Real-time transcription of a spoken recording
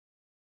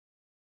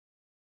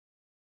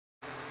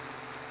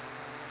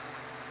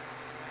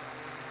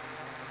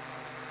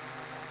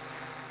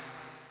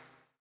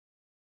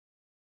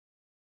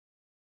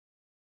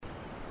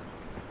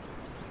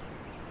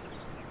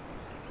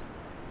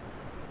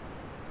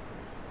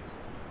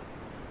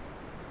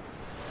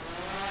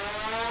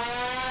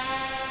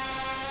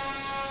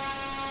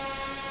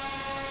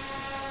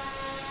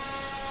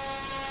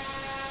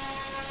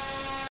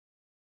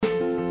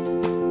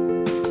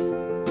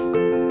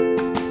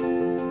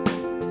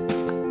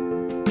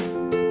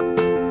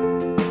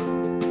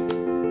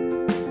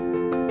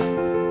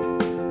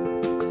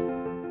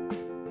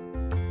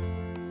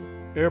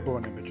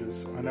Airborne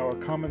images are now a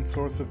common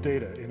source of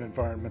data in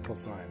environmental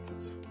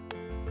sciences.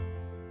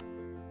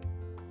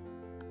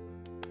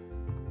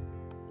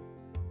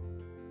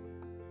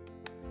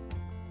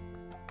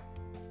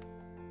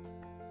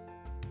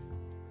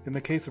 In the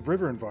case of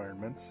river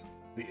environments,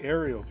 the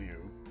aerial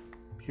view,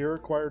 here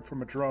acquired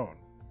from a drone,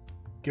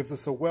 gives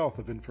us a wealth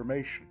of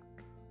information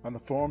on the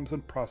forms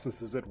and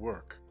processes at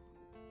work.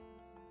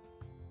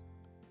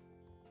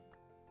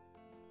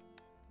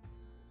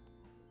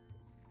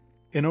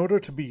 In order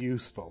to be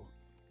useful,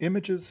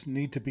 images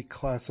need to be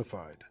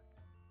classified.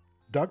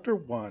 Doctor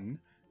 1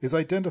 is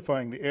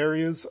identifying the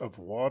areas of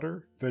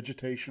water,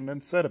 vegetation,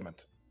 and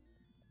sediment.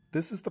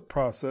 This is the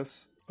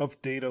process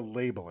of data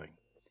labeling.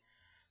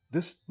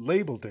 This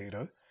label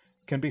data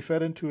can be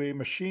fed into a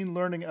machine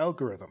learning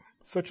algorithm,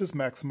 such as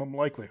maximum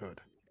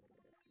likelihood.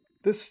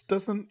 This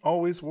doesn't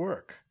always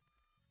work.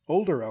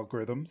 Older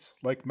algorithms,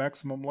 like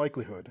maximum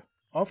likelihood,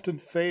 often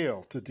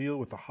fail to deal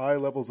with the high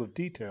levels of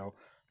detail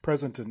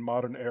present in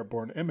modern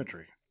airborne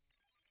imagery.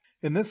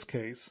 In this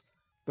case,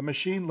 the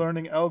machine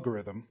learning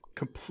algorithm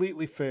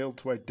completely failed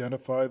to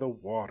identify the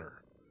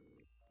water.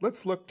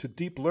 Let's look to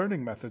deep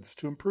learning methods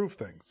to improve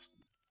things.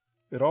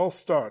 It all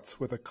starts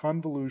with a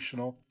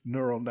convolutional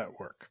neural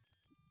network.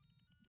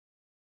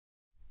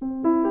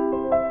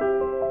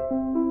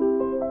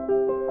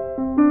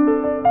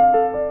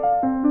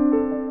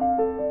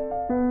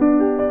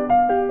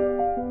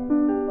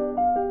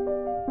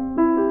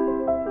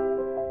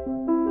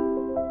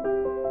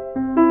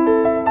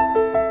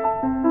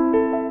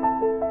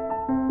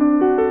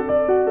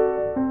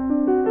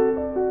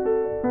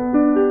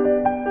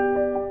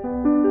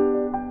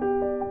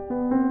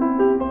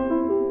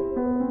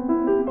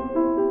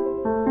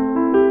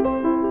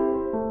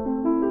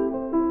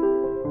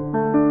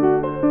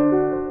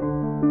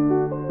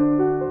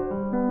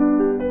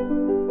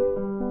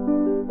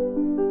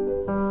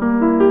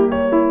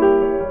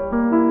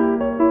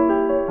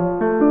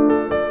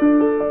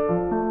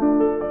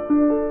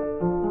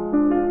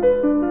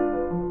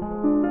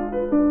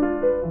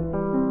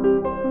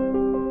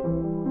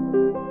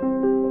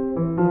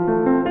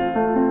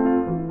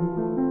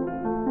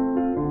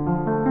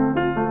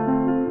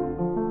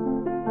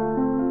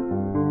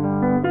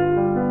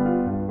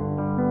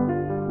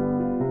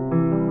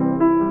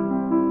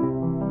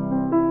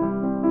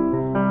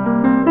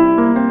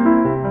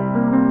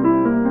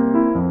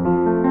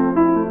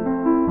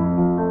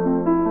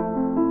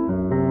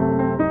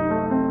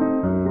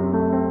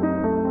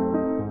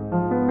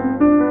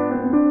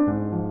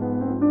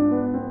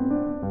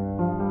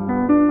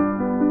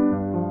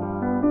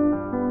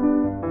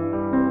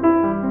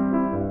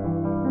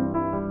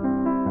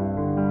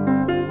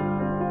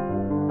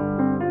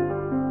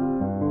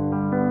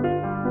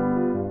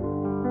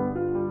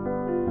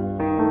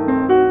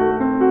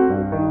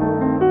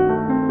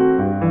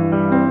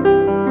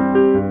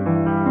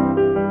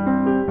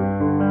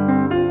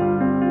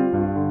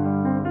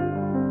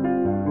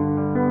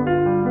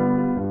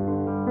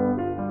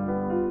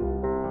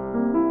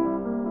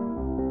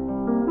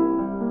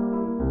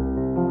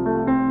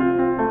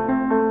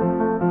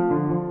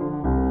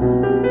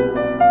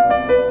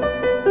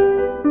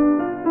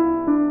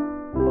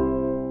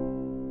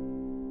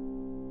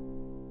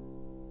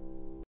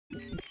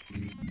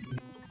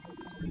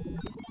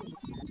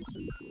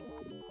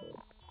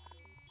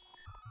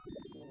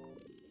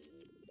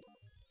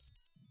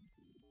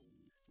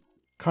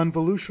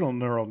 Convolutional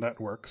neural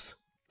networks,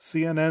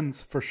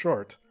 CNNs for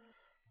short,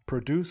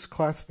 produce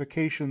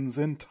classifications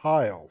in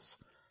tiles,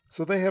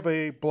 so they have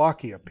a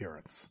blocky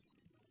appearance.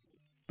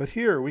 But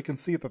here we can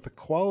see that the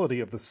quality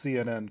of the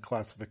CNN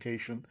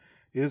classification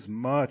is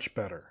much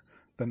better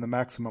than the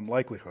maximum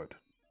likelihood.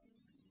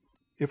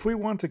 If we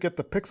want to get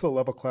the pixel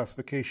level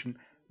classification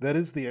that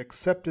is the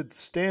accepted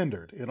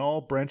standard in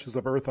all branches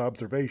of Earth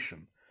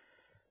observation,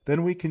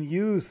 then we can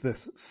use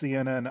this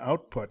CNN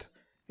output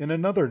in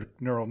another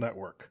neural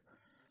network,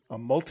 a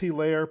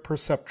multi-layer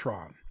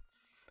perceptron,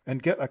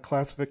 and get a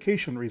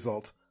classification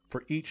result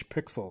for each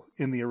pixel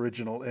in the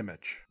original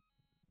image.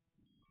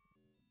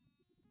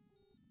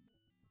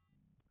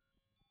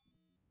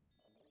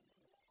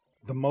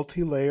 The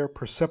multi-layer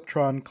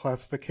perceptron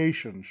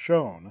classification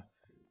shown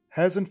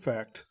has in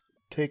fact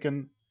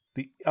taken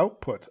the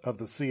output of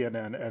the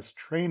CNN as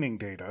training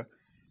data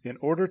in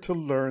order to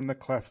learn the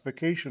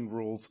classification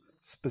rules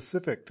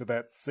specific to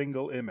that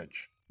single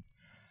image.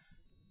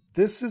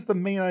 This is the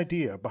main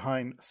idea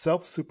behind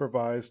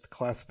self-supervised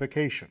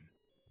classification.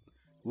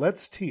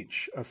 Let's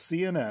teach a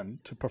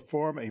CNN to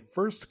perform a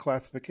first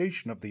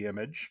classification of the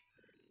image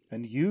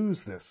and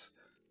use this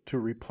to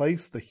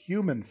replace the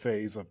human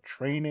phase of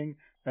training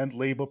and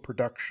label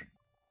production.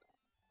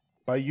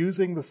 By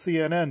using the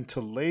CNN to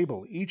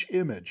label each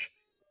image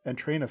and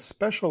train a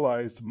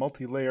specialized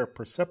multi-layer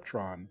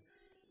perceptron,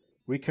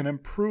 we can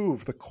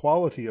improve the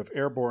quality of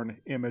airborne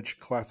image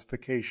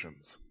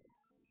classifications.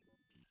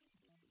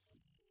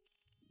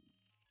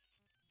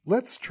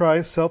 Let's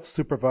try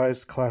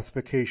self-supervised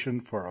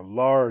classification for a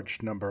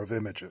large number of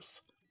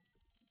images.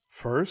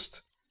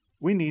 First,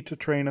 we need to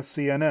train a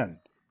CNN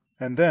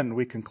and then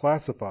we can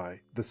classify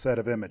the set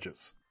of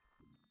images.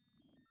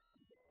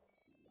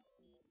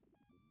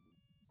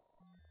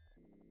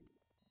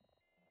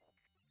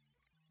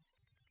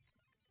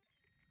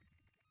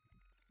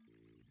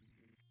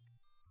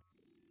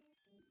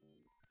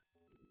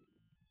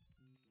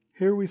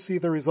 Here we see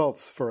the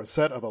results for a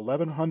set of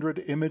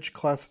 1100 image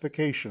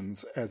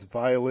classifications as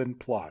violin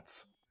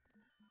plots.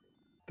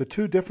 The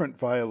two different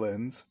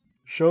violins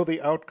show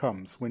the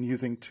outcomes when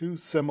using two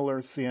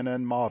similar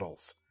CNN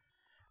models,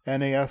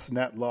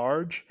 NASNet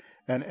Large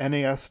and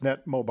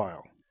NASNet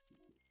Mobile.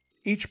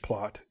 Each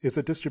plot is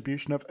a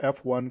distribution of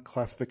F1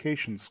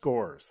 classification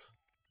scores.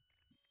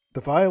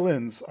 The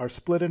violins are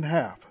split in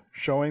half,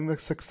 showing the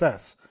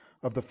success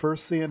of the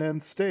first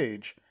CNN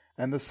stage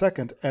and the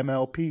second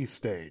MLP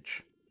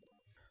stage.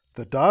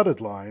 The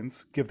dotted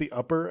lines give the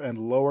upper and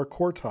lower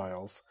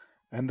quartiles,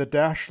 and the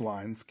dashed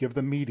lines give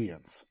the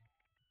medians.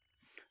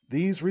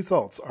 These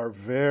results are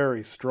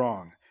very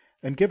strong,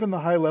 and given the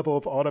high level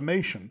of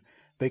automation,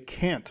 they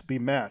can't be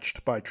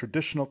matched by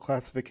traditional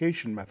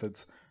classification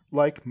methods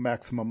like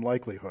maximum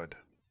likelihood.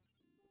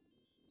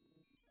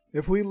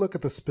 If we look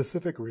at the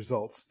specific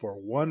results for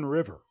one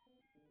river,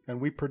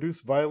 and we produce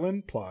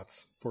violin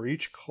plots for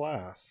each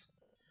class,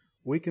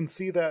 we can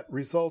see that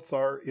results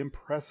are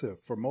impressive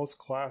for most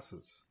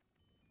classes.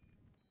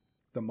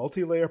 The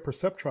multilayer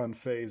perceptron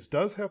phase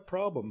does have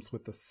problems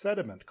with the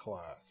sediment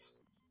class.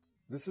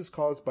 This is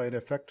caused by an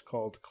effect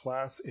called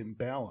class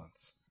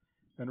imbalance,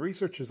 and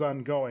research is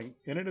ongoing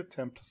in an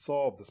attempt to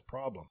solve this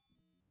problem.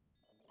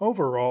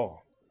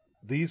 Overall,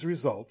 these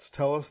results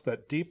tell us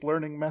that deep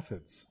learning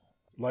methods,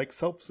 like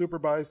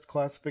self-supervised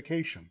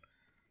classification,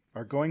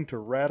 are going to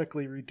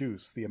radically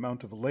reduce the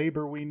amount of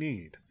labor we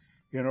need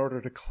in order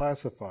to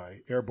classify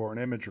airborne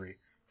imagery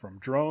from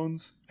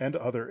drones and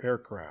other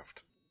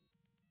aircraft.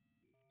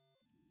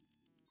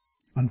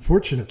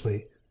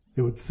 Unfortunately,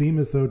 it would seem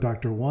as though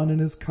Dr. Wan and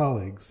his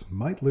colleagues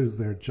might lose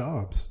their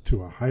jobs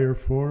to a higher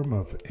form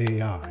of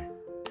AI.